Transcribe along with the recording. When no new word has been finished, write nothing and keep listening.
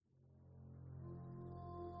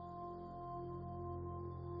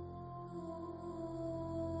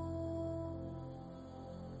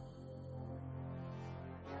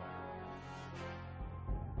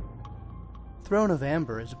Throne of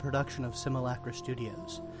Amber is a production of Simulacra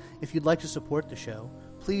Studios. If you'd like to support the show,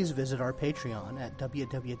 please visit our Patreon at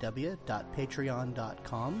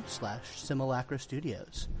www.patreon.com/Simulacra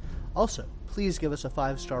Studios. Also, please give us a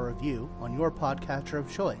 5-star review on your podcatcher of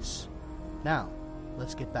choice. Now,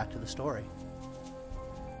 let's get back to the story.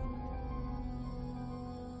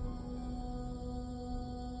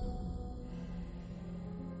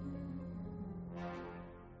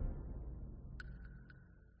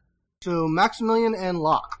 So, Maximilian and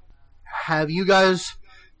Locke, have you guys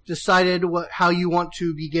decided how you want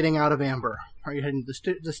to be getting out of Amber? Are you heading to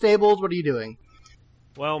the stables? What are you doing?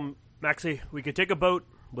 Well, Maxie, we could take a boat,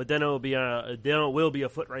 but then it will be a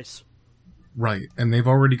foot race. Right, and they've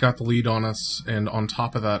already got the lead on us, and on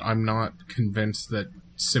top of that, I'm not convinced that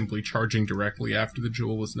simply charging directly after the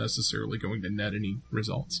jewel is necessarily going to net any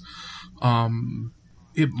results.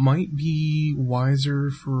 It might be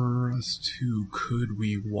wiser for us to, could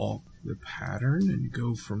we walk the pattern and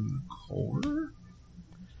go from the core?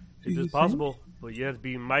 It's possible, but you have to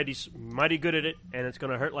be mighty good at it, and it's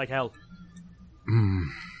going to hurt like hell.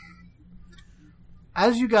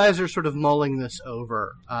 As you guys are sort of mulling this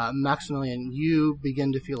over, Maximilian, you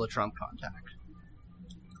begin to feel a trump contact.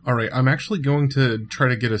 Alright, I'm actually going to try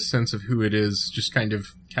to get a sense of who it is, just kind of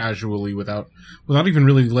casually, without even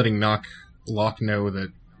really letting Locke know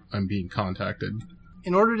that I'm being contacted.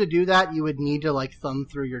 In order to do that, you would need to thumb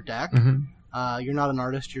through your deck. Mm-hmm. You're not an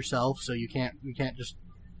artist yourself, so you can't just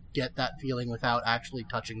get that feeling without actually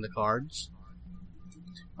touching the cards.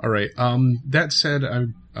 Alright, that said, I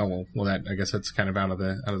guess that's kind of out of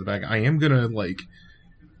the bag. I am gonna,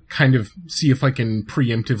 kind of see if I can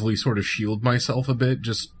preemptively sort of shield myself a bit,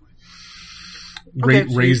 just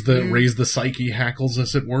raise the psyche hackles,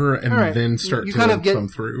 as it were, and then start to thumb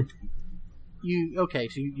through. So you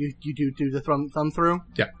do the thumb through?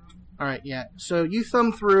 Yeah. Alright, yeah. So you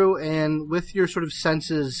thumb through, and with your sort of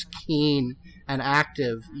senses keen and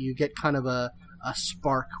active, you get kind of a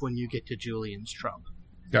spark when you get to Julian's trump.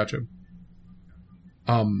 Gotcha.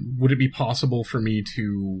 Would it be possible for me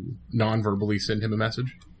to non-verbally send him a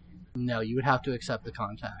message? No, you would have to accept the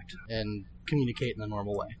contact and communicate in the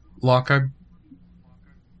normal way. Locke,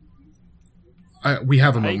 we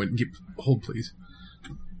have a moment. Hold, please.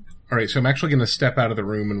 All right, so I'm actually going to step out of the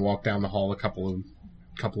room and walk down the hall a couple of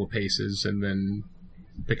paces, and then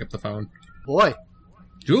pick up the phone. Boy,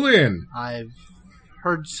 Julian, I've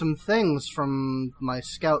heard some things from my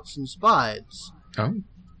scouts and spies. Oh,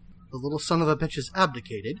 the little son of a bitch has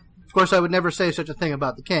abdicated. Of course, I would never say such a thing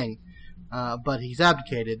about the king, but he's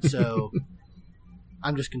abdicated, so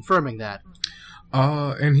I'm just confirming that.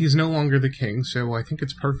 And he's no longer the king, so I think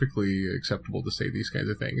it's perfectly acceptable to say these kinds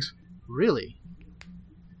of things. Really?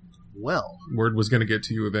 Well, word was going to get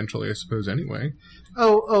to you eventually, I suppose. Anyway.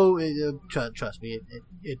 Trust me,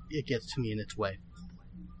 it gets to me in its way.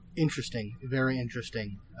 Interesting, very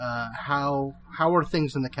interesting. How are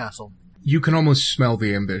things in the castle? You can almost smell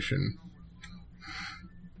the ambition.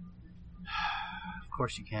 Of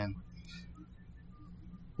course you can.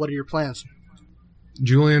 What are your plans?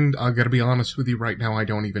 Julian, I gotta be honest with you right now, I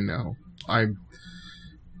don't even know. I'm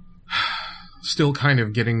still kind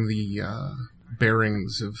of getting the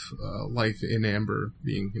bearings of life in Amber,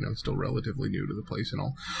 being, still relatively new to the place and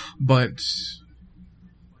all. But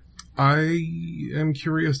I am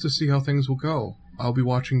curious to see how things will go. I'll be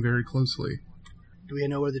watching very closely. Do we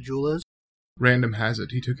know where the jewel is? Random has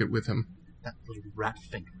it. He took it with him. That little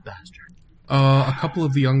rat-fingered bastard. A couple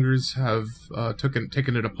of the youngers have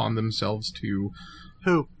taken it upon themselves to...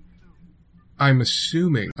 Who? I'm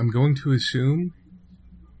going to assume...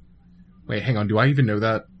 Wait, hang on. Do I even know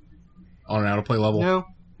that on an out-of-play level? No.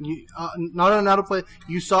 Not on an out-of-play...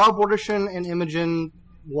 You saw Bordershin and Imogen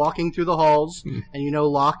walking through the halls, and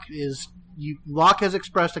Locke has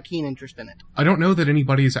expressed a keen interest in it. I don't know that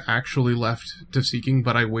anybody's actually left to Seeking,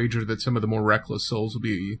 but I wager that some of the more reckless souls will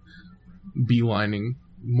be beelining.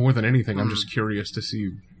 More than anything, I'm just curious to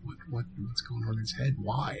see what's going on in his head.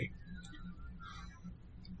 Why?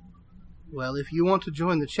 Well, if you want to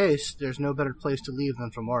join the chase, there's no better place to leave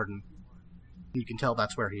than from Arden. You can tell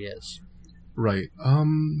that's where he is. Right.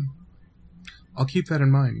 I'll keep that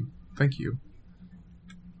in mind. Thank you.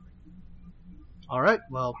 All right.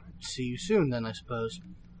 Well, see you soon then, I suppose.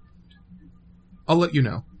 I'll let you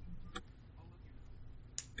know.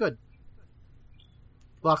 Good.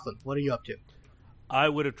 Lachlan, what are you up to? I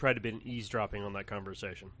would have tried to been eavesdropping on that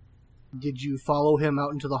conversation. Did you follow him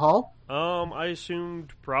out into the hall? I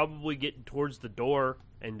assumed probably get towards the door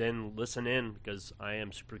and then listen in, because I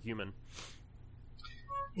am superhuman.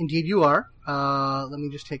 Indeed you are. Let me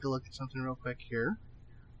just take a look at something real quick here.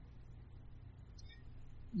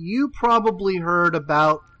 You probably heard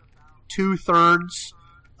about 2/3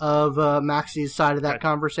 of Maxie's side of that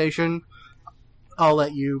conversation. I'll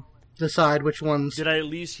let you decide which ones. Did I at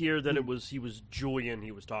least hear that he was Julian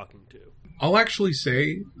he was talking to? I'll actually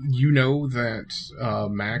say, you know that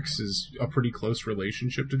Max is a pretty close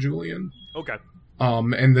relationship to Julian. Okay.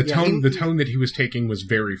 And the tone that he was taking was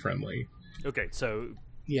very friendly. Okay, so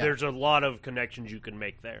there's a lot of connections you can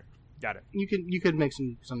make there. Got it. You could make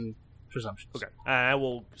some presumptions. Okay. I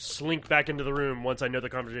will slink back into the room once I know the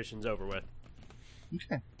conversation's over with.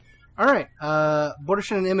 Okay. All right.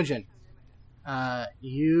 Bordershin and Imogen,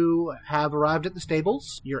 you have arrived at the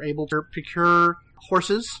stables. You're able to procure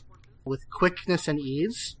horses with quickness and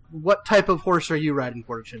ease. What type of horse are you riding,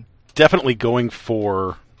 Bordershin? Definitely going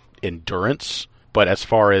for endurance, but as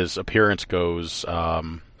far as appearance goes,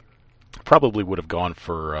 probably would have gone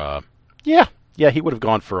for, he would have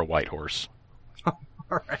gone for a white horse.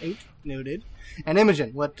 All right, noted. And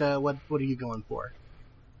Imogen, what are you going for?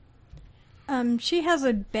 She has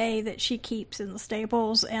a bay that she keeps in the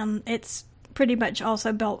stables, and it's pretty much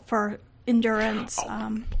also built for endurance.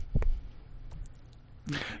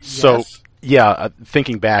 So,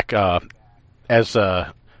 thinking back, as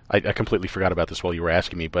I completely forgot about this while you were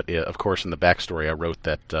asking me, but of course in the backstory I wrote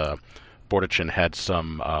that Bordichin had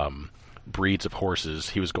some breeds of horses.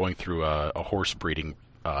 He was going through a horse breeding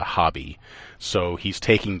hobby, so he's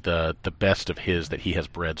taking the best of his that he has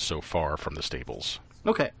bred so far from the stables.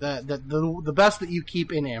 Okay, the best that you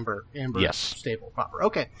keep in Amber yes. stable proper.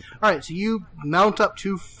 Okay, all right. So you mount up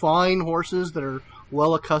 2 fine horses that are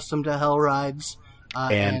well accustomed to hell rides.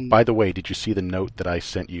 And by the way, did you see the note that I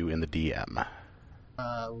sent you in the DM?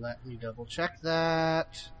 Let me double check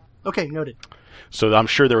that. Okay, noted. So I'm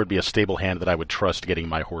sure there would be a stable hand that I would trust getting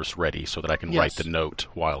my horse ready so that I can write the note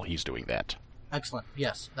while he's doing that. Excellent.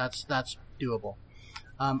 Yes, that's doable.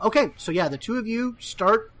 Okay, so the 2 of you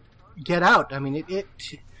get out. I mean,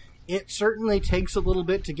 it certainly takes a little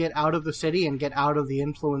bit to get out of the city and get out of the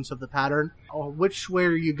influence of the pattern. Which way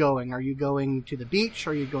are you going? Are you going to the beach?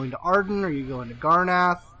 Are you going to Arden? Are you going to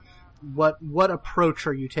Garnath? What approach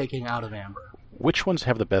are you taking out of Amber? Which ones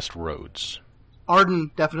have the best roads?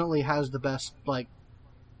 Arden definitely has the best,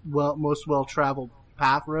 most well-traveled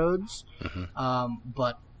path roads. Mm-hmm.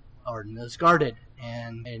 But Arden is guarded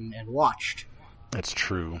and watched. That's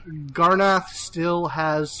true. Garnath still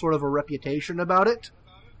has sort of a reputation about it.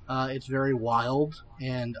 It's very wild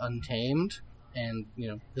and untamed, and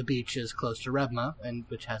the beach is close to Revma, and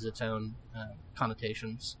which has its own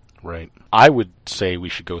connotations. Right. I would say we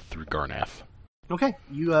should go through Garnath. Okay,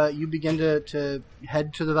 you begin to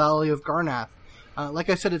head to the Valley of Garnath. Like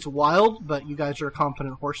I said, it's wild, but you guys are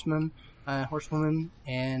competent horsewomen,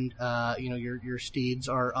 and your steeds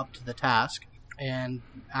are up to the task. And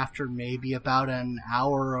after maybe about an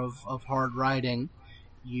hour of hard riding,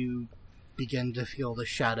 you begin to feel the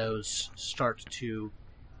shadows start to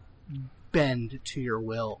bend to your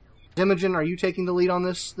will. Imogen, are you taking the lead on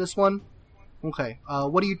this one? Okay.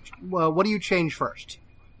 What do you change first?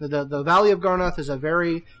 The Valley of Garnath is a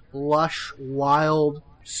very lush, wild,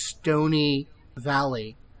 stony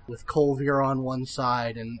valley with Colvir on one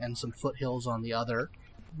side and some foothills on the other.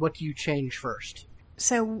 What do you change first?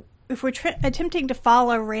 So, if we're attempting to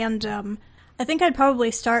follow random, I think I'd probably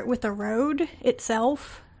start with the road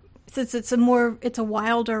itself. Since it's a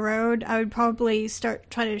wilder road, I would probably start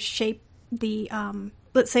trying to shape the,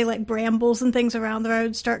 let's say like brambles and things around the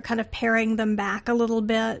road, start kind of paring them back a little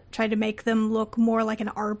bit, try to make them look more like an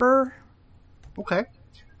arbor. Okay.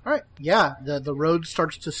 All right. Yeah, the road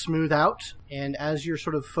starts to smooth out, and as you're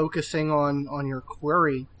sort of focusing on your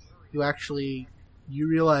query, you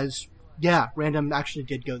realize, Random actually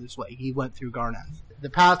did go this way. He went through Garnath. The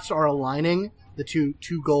paths are aligning. The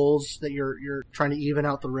two goals that you're trying to even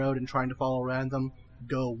out the road and trying to follow Random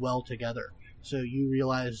go well together. So you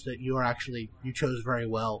realize that you chose very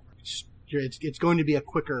well. It's going to be a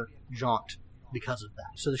quicker jaunt because of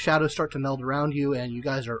that. So the shadows start to meld around you, and you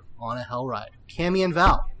guys are on a hell ride. Cammy and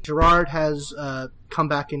Val. Gerard has come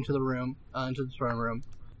back into the room, into the throne room.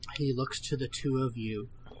 He looks to the 2 of you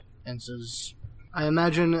and says, I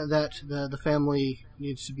imagine that the family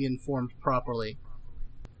needs to be informed properly,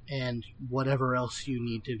 and whatever else you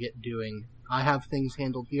need to get doing. I have things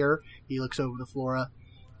handled here. He looks over to Flora,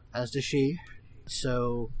 as does she.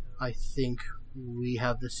 So I think we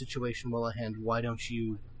have the situation well at hand. Why don't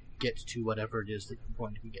you get to whatever it is that you're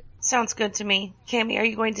going to be getting? Sounds good to me. Cammy, are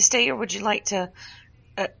you going to stay, or would you like to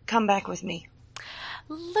come back with me?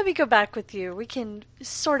 Let me go back with you. We can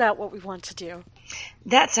sort out what we want to do.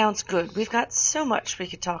 That sounds good. We've got so much we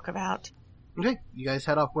could talk about. Okay, you guys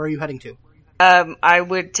head off. Where are you heading to? I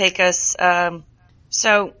would take us...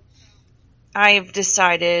 so, I've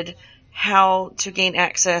decided how to gain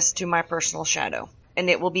access to my personal shadow. And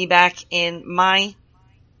it will be back in my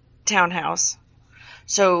townhouse.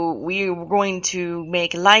 So we're going to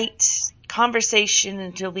make light conversation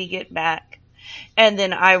until we get back. And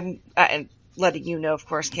then I'm letting you know, of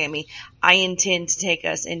course, Cammy, I intend to take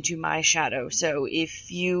us into my shadow. So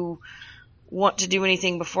if you want to do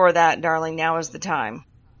anything before that, darling, now is the time.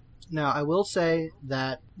 Now, I will say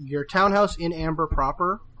that your townhouse in Amber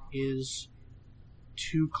proper is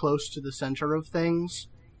too close to the center of things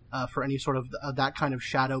for any sort of that kind of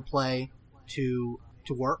shadow play to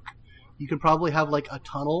work. You could probably have like a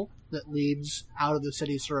tunnel that leads out of the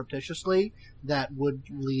city surreptitiously that would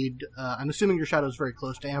lead... I'm assuming your shadow is very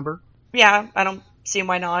close to Amber. Yeah, I don't see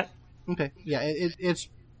why not. Okay, yeah, it's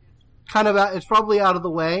kind of it's probably out of the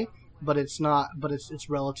way, but it's not. But it's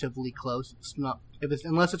relatively close. It's not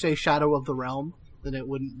unless it's a shadow of the realm, then it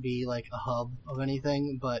wouldn't be like a hub of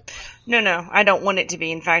anything. But no, I don't want it to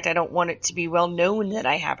be. In fact, I don't want it to be well known that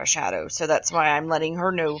I have a shadow. So that's why I'm letting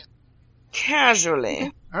her know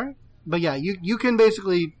casually. All right, but yeah, you can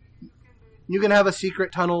basically have a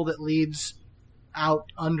secret tunnel that leads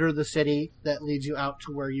out under the city that leads you out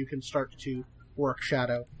to where you can start to work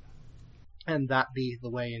shadow, and that be the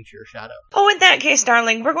way into your shadow. Oh, in that case,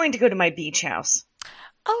 darling, we're going to go to my beach house.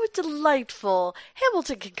 Oh, delightful.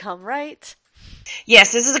 Hamilton can come, right?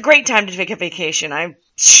 Yes, this is a great time to take a vacation. I'm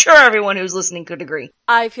sure everyone who's listening could agree.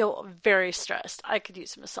 I feel very stressed. I could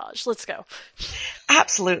use a massage. Let's go.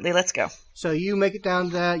 Absolutely, let's go. So you make it down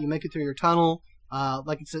there, you make it through your tunnel.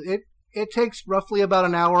 Like I said, it takes roughly about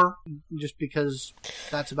an hour, just because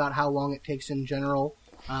that's about how long it takes in general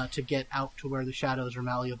to get out to where the shadows are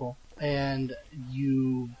malleable. And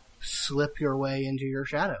you slip your way into your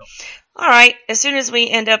shadow. All right. As soon as we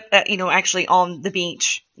end up, actually on the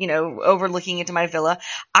beach, overlooking into my villa,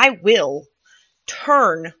 I will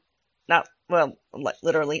turn,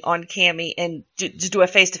 literally on Cammy and just do a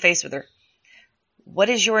face-to-face with her. What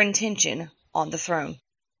is your intention on the throne?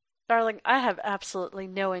 Darling, I have absolutely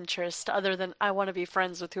no interest other than I want to be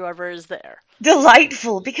friends with whoever is there.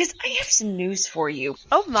 Delightful, because I have some news for you.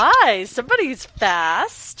 Oh my, somebody's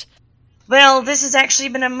fast. Well, this has actually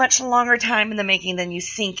been a much longer time in the making than you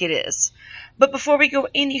think it is. But before we go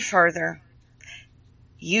any further,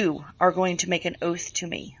 you are going to make an oath to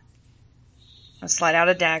me. I'll slide out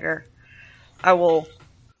a dagger. I will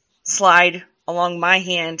slide along my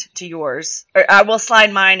hand to yours. Or I will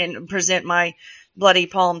slide mine and present my bloody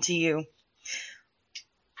palm to you.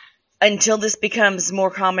 Until this becomes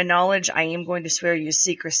more common knowledge, I am going to swear you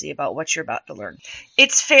secrecy about what you're about to learn.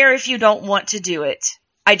 It's fair if you don't want to do it.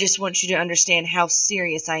 I just want you to understand how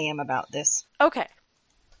serious I am about this. Okay.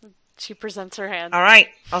 She presents her hand. All right,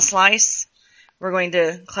 I'll slice. We're going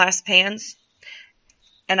to clasp hands.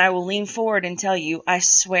 And I will lean forward and tell you, I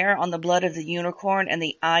swear on the blood of the unicorn and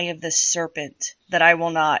the eye of the serpent that I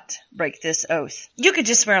will not break this oath. You could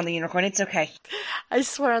just swear on the unicorn, it's okay. I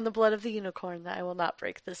swear on the blood of the unicorn that I will not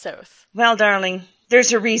break this oath. Well, darling,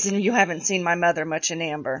 there's a reason you haven't seen my mother much in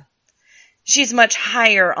Amber. She's much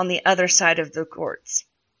higher on the other side of the courts.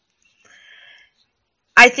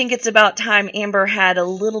 I think it's about time Amber had a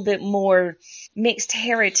little bit more mixed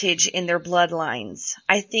heritage in their bloodlines.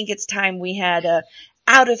 I think it's time we had a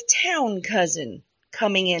out-of-town cousin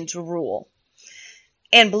coming in to rule.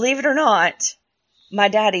 And believe it or not, my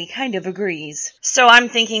daddy kind of agrees. So I'm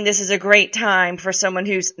thinking this is a great time for someone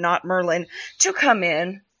who's not Merlin to come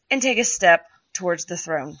in and take a step towards the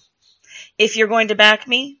throne. If you're going to back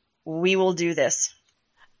me, we will do this.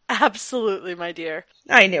 Absolutely, my dear.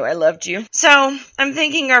 I knew I loved you. So I'm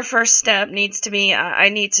thinking our first step needs to be, I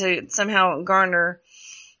need to somehow garner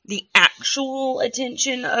the actual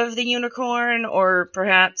attention of the unicorn, or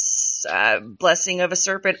perhaps blessing of a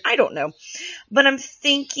serpent. I don't know. But I'm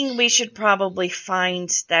thinking we should probably find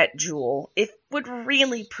that jewel. It would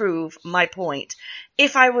really prove my point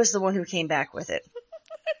if I was the one who came back with it.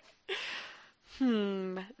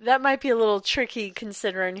 That might be a little tricky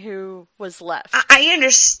considering who was left. I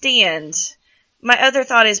understand. My other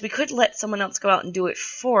thought is we could let someone else go out and do it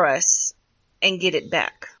for us and get it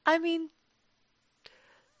back. I mean,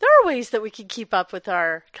 there are ways that we can keep up with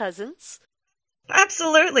our cousins.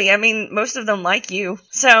 Absolutely. I mean, most of them like you.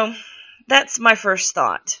 So that's my first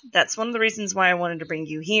thought. That's one of the reasons why I wanted to bring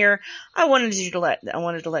you here. I wanted to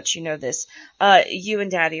let you know this. You and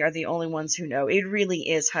Daddy are the only ones who know. It really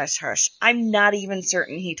is hush hush. I'm not even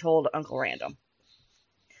certain he told Uncle Random.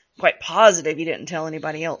 Quite positive he didn't tell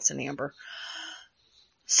anybody else in Amber.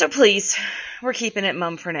 So please, we're keeping it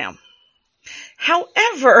mum for now.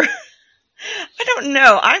 However, I don't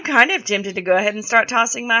know. I'm kind of tempted to go ahead and start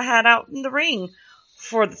tossing my hat out in the ring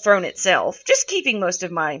for the throne itself. Just keeping most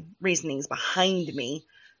of my reasonings behind me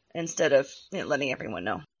instead of letting everyone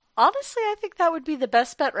know. Honestly, I think that would be the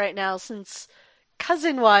best bet right now, since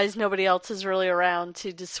cousin-wise, nobody else is really around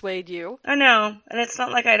to dissuade you. I know, and it's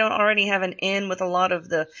not like I don't already have an in with a lot of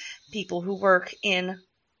the people who work in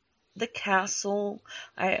the castle.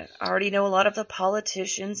 I already know a lot of the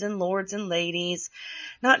politicians and lords and ladies.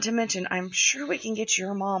 Not to mention, I'm sure we can get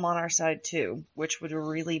your mom on our side too, which would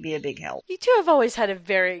really be a big help. You two have always had a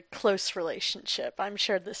very close relationship. I'm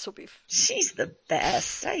sure this will be... She's the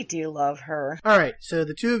best. I do love her. All right, so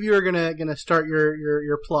the two of you are gonna start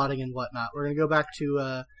your plotting and whatnot. We're gonna go back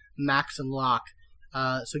to Max and Locke.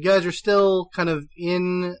 So you guys are still kind of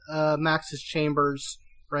in Max's chambers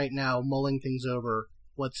right now, mulling things over.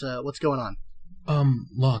 What's going on?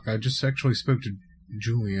 Locke, I just actually spoke to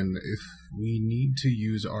Julian. If we need to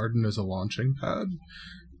use Arden as a launching pad,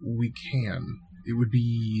 we can. It'd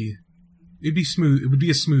be smooth. It would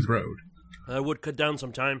be a smooth road. That would cut down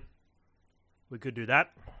some time. We could do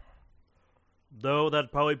that. Though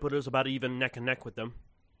that'd probably put us about even neck and neck with them.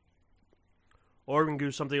 Or we can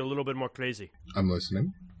do something a little bit more crazy. I'm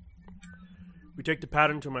listening. We take the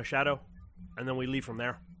pattern to my shadow, and then we leave from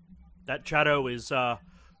there. That shadow is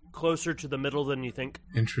closer to the middle than you think.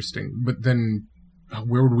 Interesting. But then,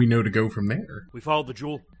 where would we know to go from there? We follow the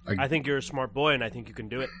jewel. I think you're a smart boy, and I think you can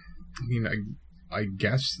do it. I mean, I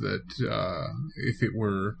guess that if it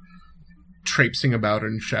were traipsing about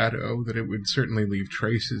in shadow, that it would certainly leave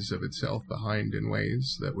traces of itself behind in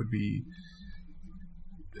ways that would be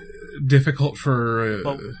difficult for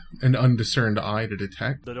an undiscerned eye to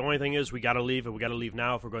detect. The only thing is, we gotta leave, and we gotta leave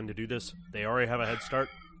now if we're going to do this. They already have a head start.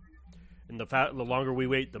 And the longer we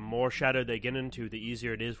wait, the more shadow they get into, the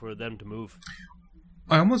easier it is for them to move.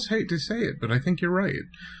 I almost hate to say it, but I think you're right.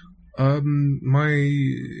 My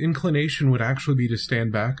inclination would actually be to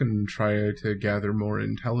stand back and try to gather more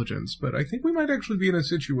intelligence, but I think we might actually be in a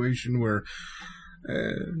situation where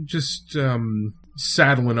just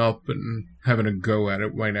saddling up and having a go at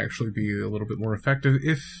it might actually be a little bit more effective,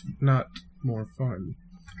 if not more fun.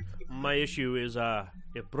 My issue is,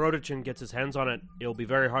 if Brodichin gets his hands on it, it'll be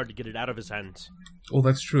very hard to get it out of his hands. Well,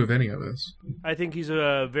 that's true of any of us. I think he's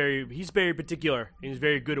very particular, and he's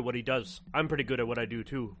very good at what he does. I'm pretty good at what I do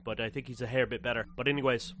too, but I think he's a hair bit better. But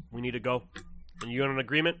anyways, we need to go. And you on an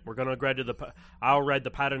agreement? We're gonna agree to I'll ride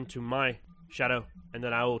the pattern to my shadow, and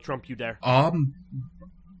then I will trump you there. I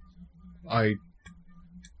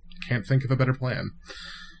can't think of a better plan.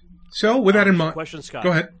 So, with that in mind... Question, Scott.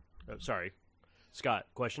 Go ahead. Sorry. Scott,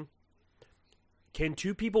 question. Can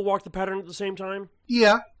two people walk the pattern at the same time?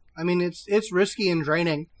 Yeah, I mean it's risky and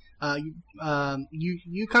draining.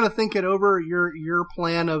 You kind of think it over. Your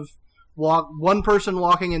plan of one person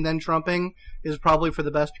walking and then trumping is probably for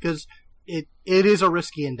the best, because it is a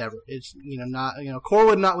risky endeavor. It's not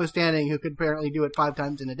Corwood notwithstanding, who could apparently do it 5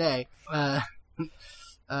 times in a day.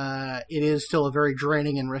 It is still a very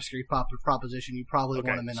draining and risky proposition. You probably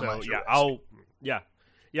want to minimize your risk.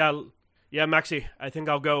 Yeah, Maxie, I think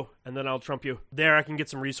I'll go, and then I'll trump you. There, I can get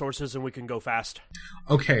some resources, and we can go fast.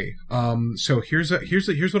 Okay, so here's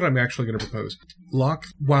what I'm actually going to propose. Locke,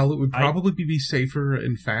 while it would probably be safer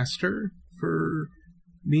and faster for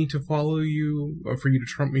me to follow you, or for you to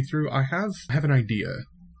trump me through, I have an idea,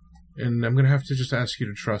 and I'm going to have to just ask you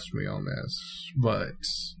to trust me on this, but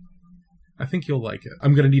I think you'll like it.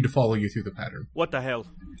 I'm going to need to follow you through the pattern. What the hell?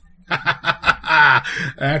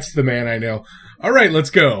 That's the man I know. All right, let's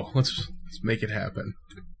go. Let's make it happen.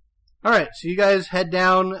 All right, so you guys head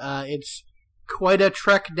down. It's quite a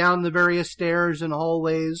trek down the various stairs and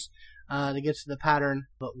hallways to get to the pattern,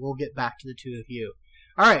 but we'll get back to the two of you.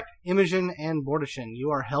 All right, Imogen and Bordichin, you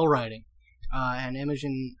are hell riding. And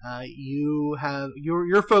Imogen, you have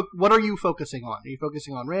what are you focusing on? Are you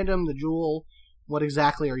focusing on random, the jewel? What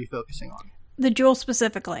exactly are you focusing on? The jewel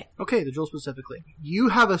specifically. Okay, the jewel specifically. You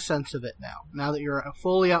have a sense of it now that you're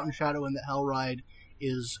fully out in shadow and the hell ride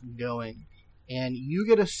is going. And you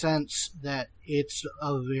get a sense that it's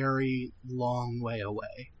a very long way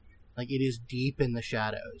away. Like, it is deep in the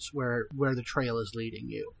shadows where the trail is leading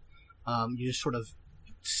you. You just sort of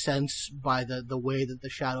sense by the way that the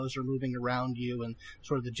shadows are moving around you and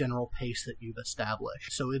sort of the general pace that you've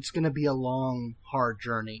established. So it's going to be a long, hard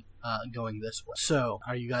journey going this way. So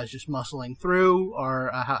are you guys just muscling through, or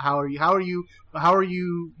how are you?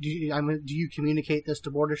 Do you communicate this to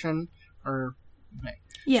Bordichin, or? Okay.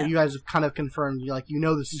 Yeah. So you guys have kind of confirmed,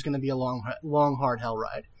 this is going to be a long, hard hell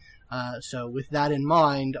ride. So with that in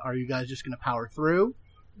mind, are you guys just going to power through,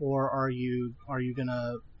 or are you going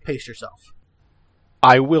to pace yourself?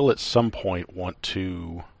 I will at some point want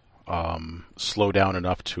to slow down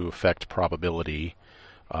enough to affect probability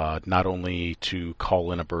not only to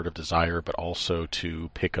call in a bird of desire, but also to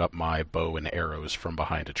pick up my bow and arrows from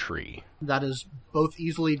behind a tree. That is both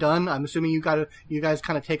easily done. I'm assuming you guys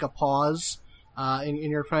kind of take a pause in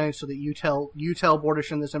your planning so that you tell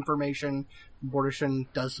Bordishan this information. Bordishan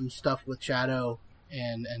does some stuff with Shadow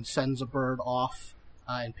and sends a bird off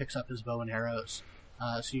and picks up his bow and arrows.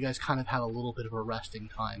 So you guys kind of have a little bit of a resting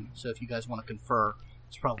time. So if you guys want to confer,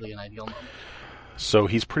 it's probably an ideal moment. So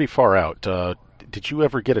he's pretty far out. Did you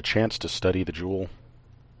ever get a chance to study the jewel?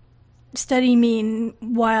 Study mean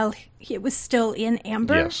while it was still in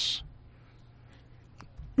amber? Yes.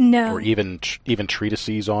 No. Or even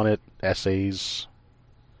treatises on it, essays?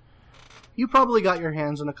 You probably got your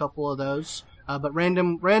hands on a couple of those. But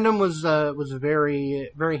Random was very,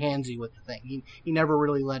 very handsy with the thing. He never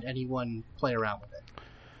really let anyone play around with it.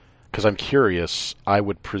 Because I'm curious, I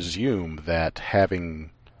would presume that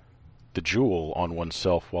having the jewel on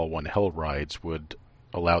oneself while one hell rides would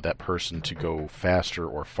allow that person to go faster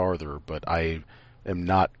or farther, but I am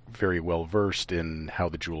not very well versed in how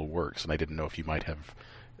the jewel works, and I didn't know if you might have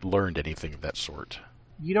learned anything of that sort.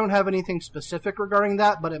 You don't have anything specific regarding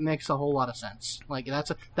that, but it makes a whole lot of sense. Like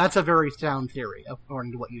that's a very sound theory,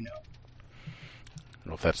 according to what you know.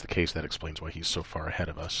 Well, if that's the case, that explains why he's so far ahead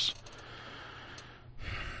of us.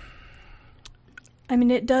 I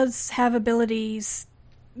mean, it does have abilities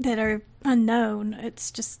that are unknown. It's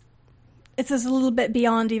just a little bit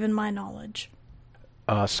beyond even my knowledge.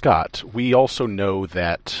 Scott, we also know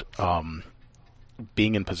that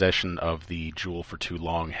being in possession of the jewel for too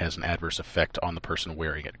long has an adverse effect on the person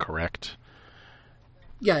wearing it, correct?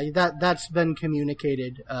 Yeah, that's been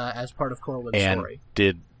communicated as part of Corwin's story.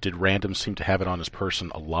 And did Random seem to have it on his person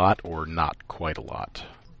a lot, or not quite a lot?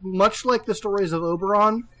 Much like the stories of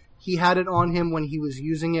Oberon, he had it on him when he was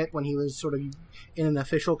using it, when he was sort of in an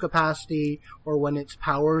official capacity, or when its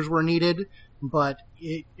powers were needed, but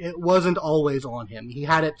it wasn't always on him. He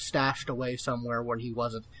had it stashed away somewhere when he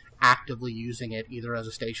wasn't actively using it, either as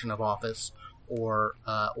a station of office or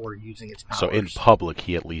using its powers. So in public,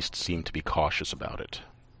 he at least seemed to be cautious about it.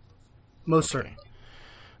 Most certainly.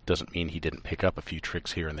 Doesn't mean he didn't pick up a few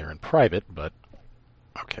tricks here and there in private, but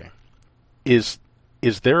okay. Is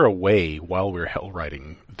there a way, while we're hell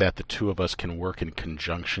riding, that the two of us can work in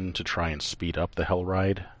conjunction to try and speed up the hell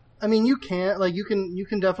ride? I mean, you can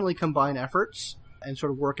definitely combine efforts and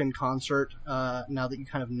sort of work in concert. Now that you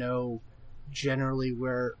kind of know generally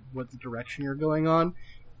what the direction you're going on,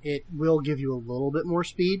 it will give you a little bit more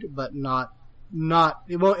speed, but not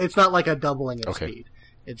it won't. It's not like a doubling of speed.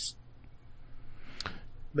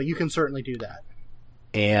 But you can certainly do that.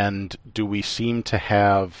 And do we seem to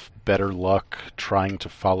have better luck trying to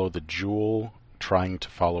follow the jewel, trying to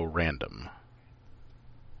follow Random?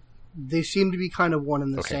 They seem to be kind of one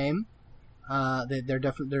and the same.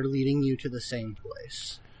 They're leading you to the same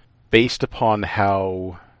place. Based upon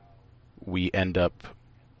how we end up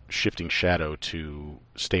shifting Shadow to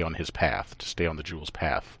stay on his path, to stay on the jewel's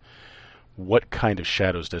path, what kind of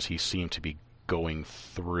shadows does he seem to be going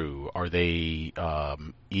through? Are they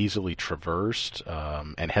easily traversed?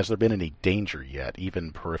 And has there been any danger yet,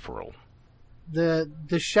 even peripheral? The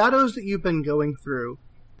shadows that you've been going through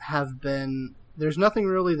have been... There's nothing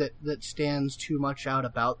really that stands too much out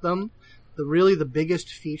about them. The biggest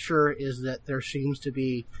feature is that there seems to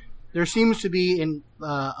be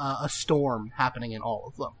a storm happening in all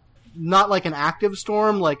of them. Not like an active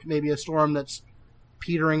storm, like maybe a storm that's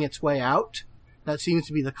petering its way out. That seems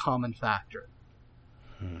to be the common factor.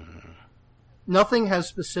 Nothing has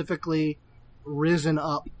specifically risen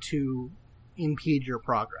up to impede your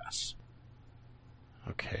progress.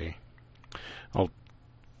 Okay. I'll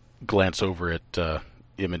glance over at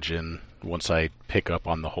Imogen once I pick up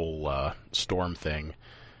on the whole storm thing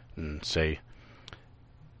and say,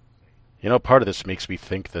 part of this makes me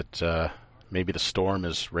think that maybe the storm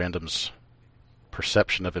is Random's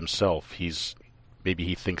perception of himself. Maybe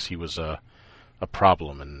he thinks he was a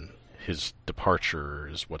problem and his departure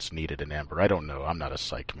is what's needed in Amber. I don't know. I'm not a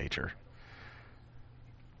psych major.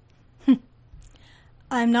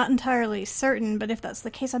 I'm not entirely certain, but if that's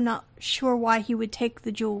the case, I'm not sure why he would take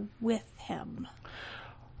the jewel with him.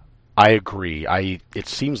 I agree. It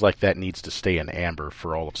seems like that needs to stay in Amber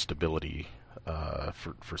for all of stability,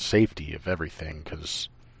 for safety of everything, because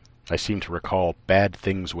I seem to recall bad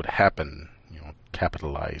things would happen,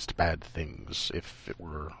 capitalized bad things, if it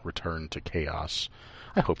were returned to chaos.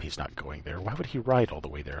 I hope he's not going there. Why would he ride all the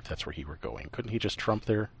way there if that's where he were going? Couldn't he just trump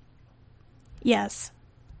there? Yes.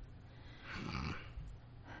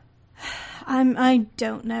 I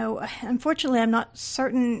don't know. Unfortunately, I'm not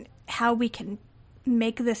certain how we can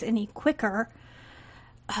make this any quicker.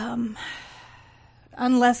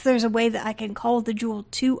 Unless there's a way that I can call the jewel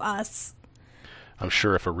to us. I'm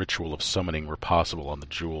sure if a ritual of summoning were possible on the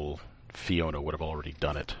jewel, Fiona would have already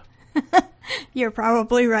done it. You're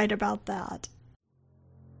probably right about that.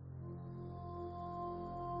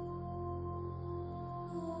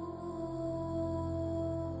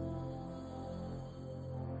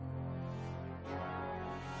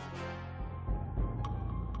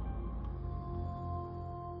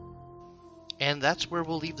 And that's where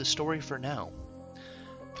we'll leave the story for now.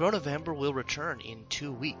 Throne of Amber will return in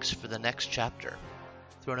 2 weeks for the next chapter.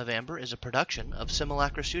 Throne of Amber is a production of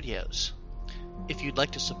Simulacra Studios. If you'd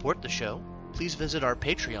like to support the show, please visit our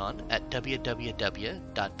Patreon at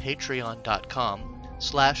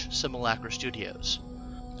www.patreon.com/Simulacra Studios.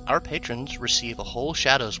 Our patrons receive a whole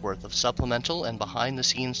shadow's worth of supplemental and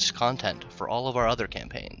behind-the-scenes content for all of our other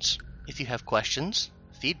campaigns. If you have questions,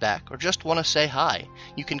 feedback, or just want to say hi,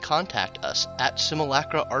 you can contact us at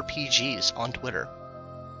Simulacra RPGs on Twitter.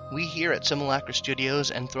 We here at Simulacra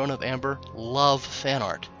Studios and Throne of Amber love fan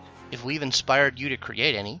art. If we've inspired you to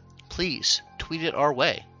create any, please tweet it our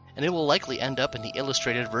way, and it will likely end up in the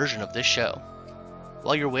illustrated version of this show.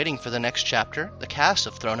 While you're waiting for the next chapter, the cast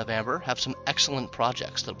of Throne of Amber have some excellent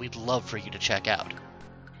projects that we'd love for you to check out.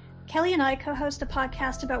 Kelly and I co-host a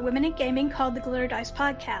podcast about women in gaming called the Glitter Dice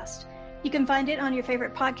Podcast. You can find it on your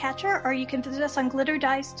favorite podcatcher, or you can visit us on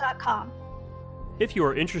glitterdice.com. If you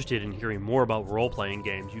are interested in hearing more about role-playing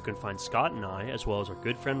games, you can find Scott and I, as well as our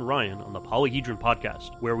good friend Ryan, on the Polyhedron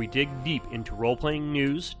podcast, where we dig deep into role-playing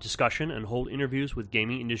news, discussion, and hold interviews with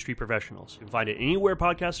gaming industry professionals. You can find it anywhere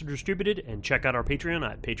podcasts are distributed, and check out our Patreon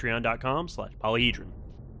at patreon.com/polyhedron.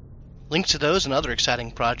 Links to those and other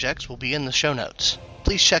exciting projects will be in the show notes.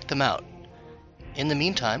 Please check them out. In the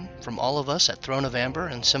meantime, from all of us at Throne of Amber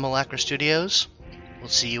and Simulacra Studios, we'll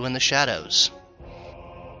see you in the shadows.